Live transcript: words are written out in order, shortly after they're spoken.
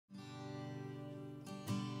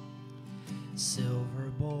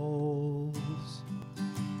Silver bowls,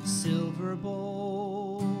 silver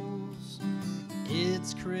bowls.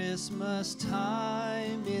 It's Christmas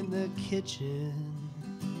time in the kitchen.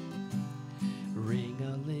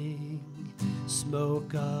 Ring-a-ling,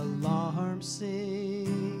 smoke alarm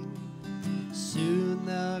sing. Soon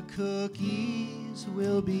the cookies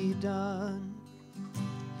will be done.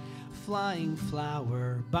 Flying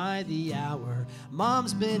flour by the hour.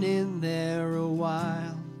 Mom's been in there a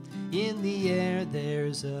while. In the air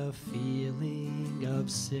there's a feeling of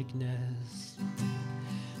sickness.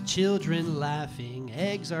 Children laughing,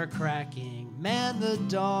 eggs are cracking. Man, the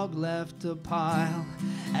dog left a pile.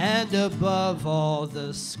 And above all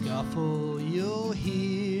the scuffle you'll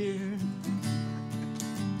hear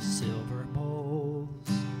silver bowls,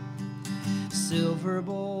 silver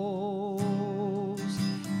bowls.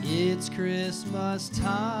 It's Christmas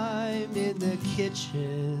time in the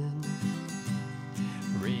kitchen.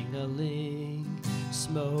 Ring-a-ling,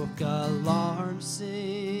 smoke alarm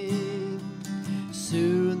sing.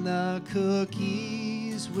 Soon the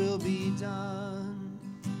cookies will be done.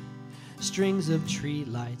 Strings of tree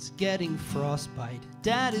lights getting frostbite.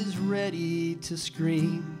 Dad is ready to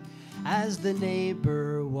scream as the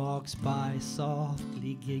neighbor walks by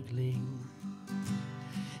softly giggling.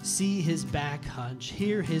 See his back hunch,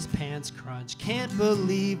 hear his pants crunch. Can't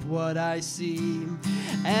believe what I see.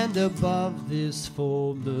 And above this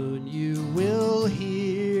full moon you will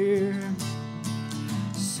hear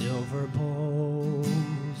silver bowls,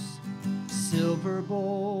 silver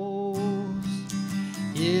bowls.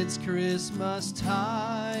 It's Christmas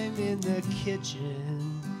time in the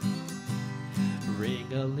kitchen.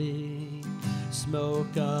 Ring-a-ling,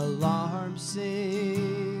 smoke alarm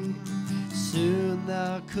sing. Soon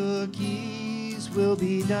the cookies will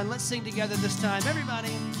be done. Let's sing together this time,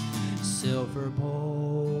 everybody. Silver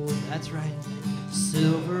bowl, that's right.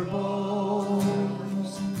 Silver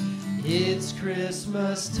bowls. It's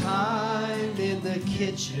Christmas time in the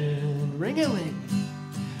kitchen. Ring-a-ling,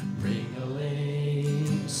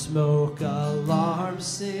 ring-a-ling, smoke alarm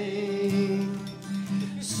sing.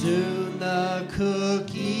 Soon the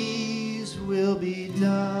cookies will be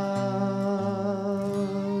done.